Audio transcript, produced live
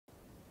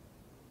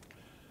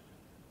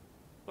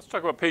Let's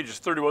talk about pages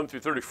 31 through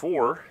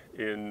 34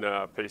 in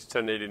page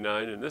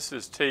 1089, and this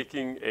is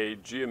taking a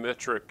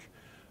geometric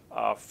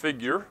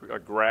figure, a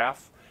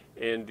graph,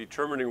 and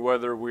determining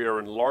whether we are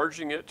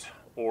enlarging it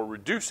or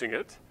reducing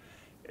it.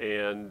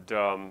 And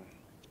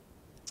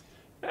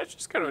that's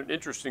just kind of an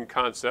interesting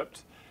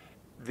concept.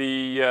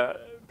 The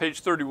page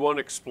 31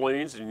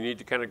 explains, and you need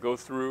to kind of go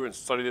through and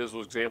study those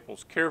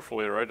examples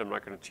carefully, right? I'm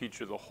not going to teach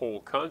you the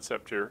whole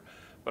concept here,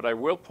 but I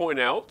will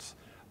point out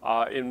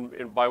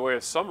by way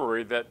of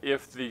summary that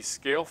if the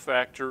scale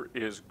factor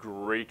is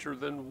greater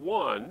than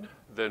 1,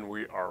 then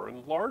we are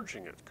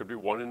enlarging it. It could be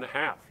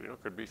 1.5,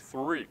 it could be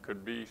 3, it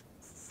could be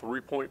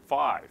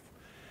 3.5,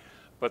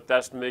 but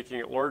that's making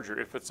it larger.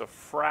 If it's a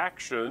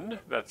fraction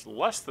that's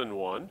less than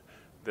 1,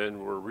 then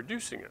we're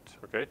reducing it,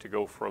 okay, to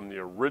go from the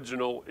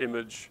original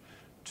image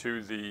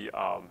to the,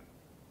 or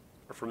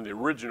from the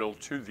original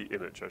to the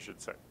image, I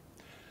should say.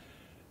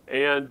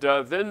 And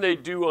then they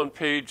do on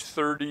page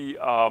 33,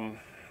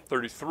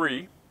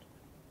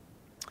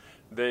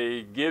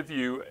 they give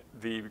you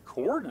the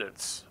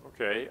coordinates,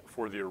 okay,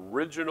 for the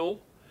original,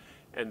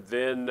 and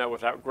then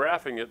without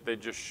graphing it, they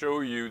just show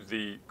you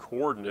the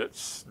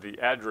coordinates, the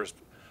address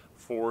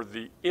for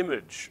the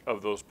image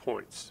of those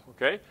points,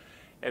 okay?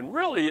 And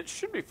really, it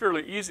should be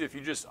fairly easy if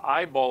you just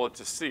eyeball it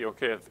to see,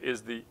 okay,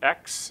 is the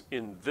x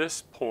in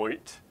this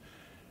point,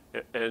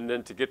 and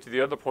then to get to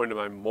the other point, am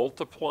I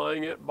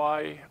multiplying it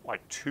by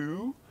like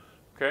 2,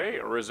 okay,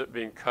 or is it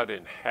being cut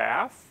in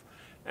half?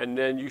 And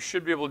then you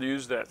should be able to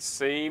use that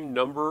same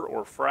number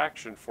or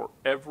fraction for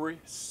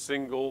every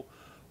single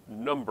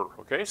number,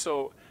 okay?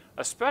 So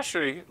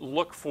especially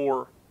look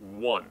for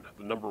 1,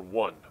 the number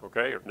 1,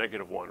 okay, or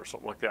 -1 or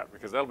something like that,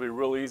 because that'll be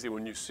real easy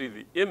when you see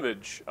the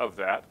image of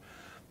that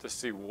to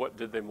see what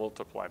did they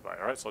multiply by.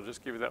 All right, so I'll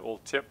just give you that little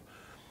tip.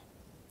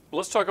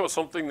 Let's talk about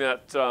something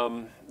that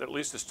at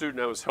least the student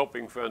I was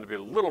helping found to be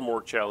a little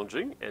more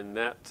challenging, and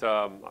that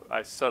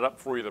I set up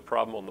for you the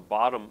problem on the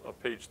bottom of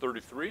page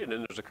 33, and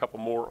then there's a couple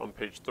more on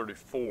page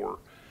 34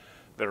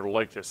 that are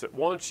like this. It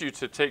wants you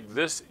to take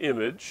this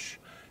image,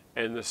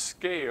 and the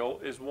scale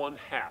is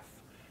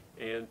 1/2,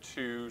 and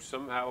to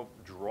somehow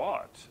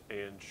draw it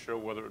and show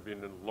whether it would be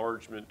an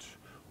enlargement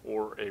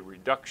or a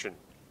reduction.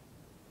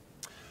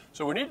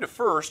 So we need to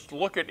first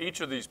look at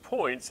each of these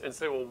points and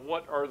say, well,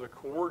 what are the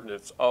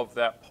coordinates of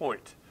that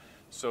point?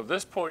 So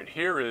this point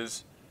here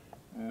is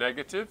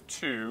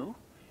 -2,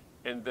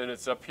 and then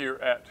it's up here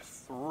at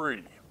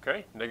 3,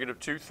 okay?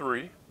 -2,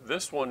 3.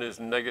 This one is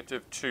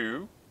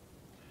 -2,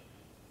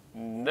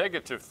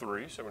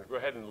 -3. So I'm going to go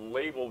ahead and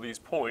label these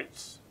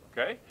points,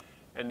 okay?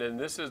 And then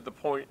this is the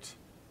point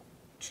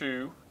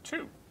 2,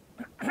 2.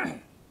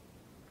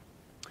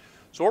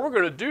 So what we're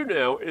going to do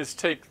now is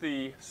take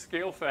the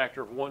scale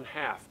factor of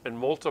 1/2 and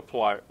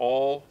multiply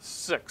all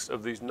 6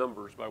 of these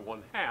numbers by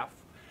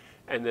 1/2,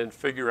 and then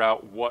figure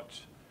out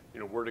what,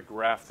 where to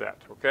graph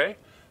that, okay?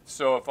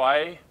 So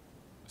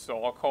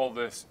I'll call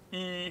this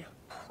E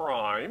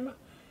prime,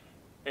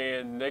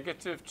 and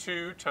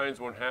 -2 times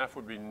 1/2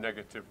 would be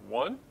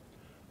 -1.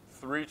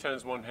 3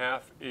 times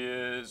 1/2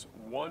 is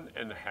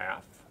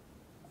 1.5,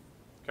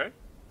 okay?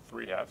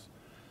 3/2.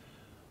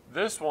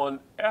 This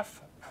one,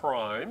 F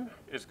prime,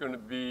 is going to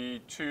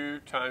be 2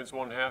 times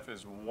 1/2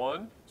 is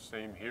 1,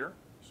 same here,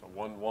 so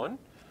 1, 1.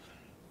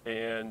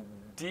 And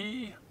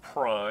D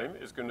prime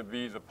is going to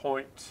be the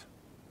point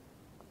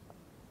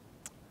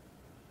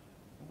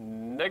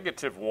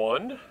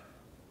 -1,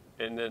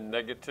 and then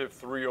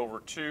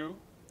 -3/2,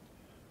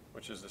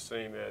 which is the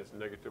same as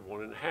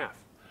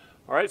 -1.5.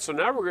 All right, so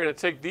now we're going to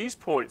take these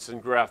points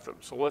and graph them.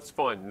 So let's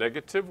find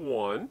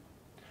 -1,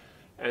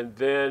 and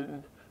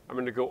then I'm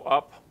going to go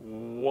up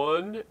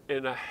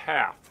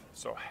 1.5,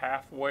 so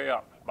halfway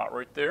up, about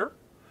right there.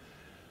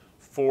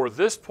 For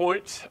this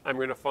point, I'm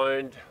going to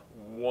find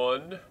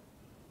 1,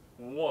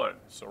 1,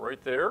 so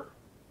right there,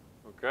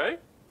 okay?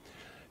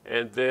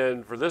 And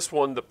then for this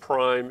one, the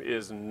prime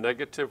is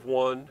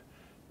 -1,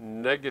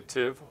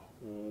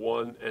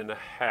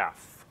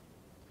 -1.5,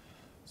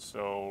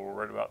 so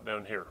right about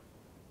down here,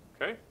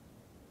 okay?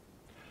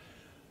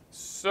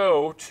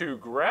 So to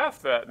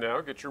graph that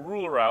now, get your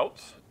ruler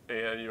out,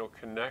 and you'll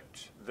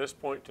connect this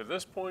point to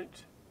this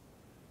point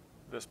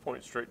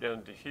straight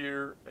down to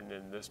here, and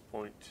then this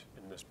point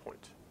and this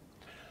point.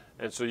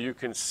 And so you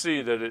can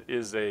see that it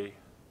is a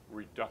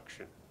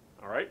reduction,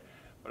 all right?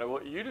 But I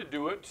want you to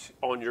do it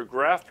on your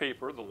graph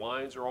paper. The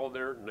lines are all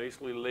there,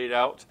 nicely laid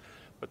out.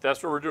 But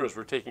that's what we're doing, is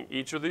we're taking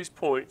each of these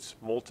points,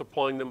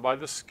 multiplying them by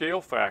the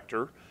scale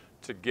factor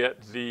to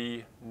get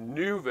the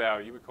new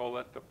value. We call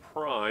that the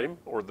prime,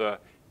 or the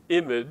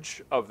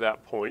image of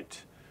that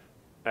point,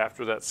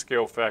 after that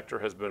scale factor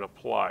has been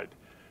applied.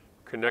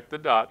 Connect the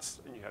dots,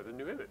 and you have the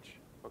new image,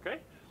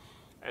 okay?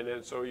 And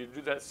then so you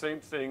do that same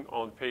thing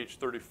on page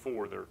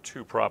 34. There are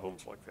 2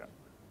 problems like that.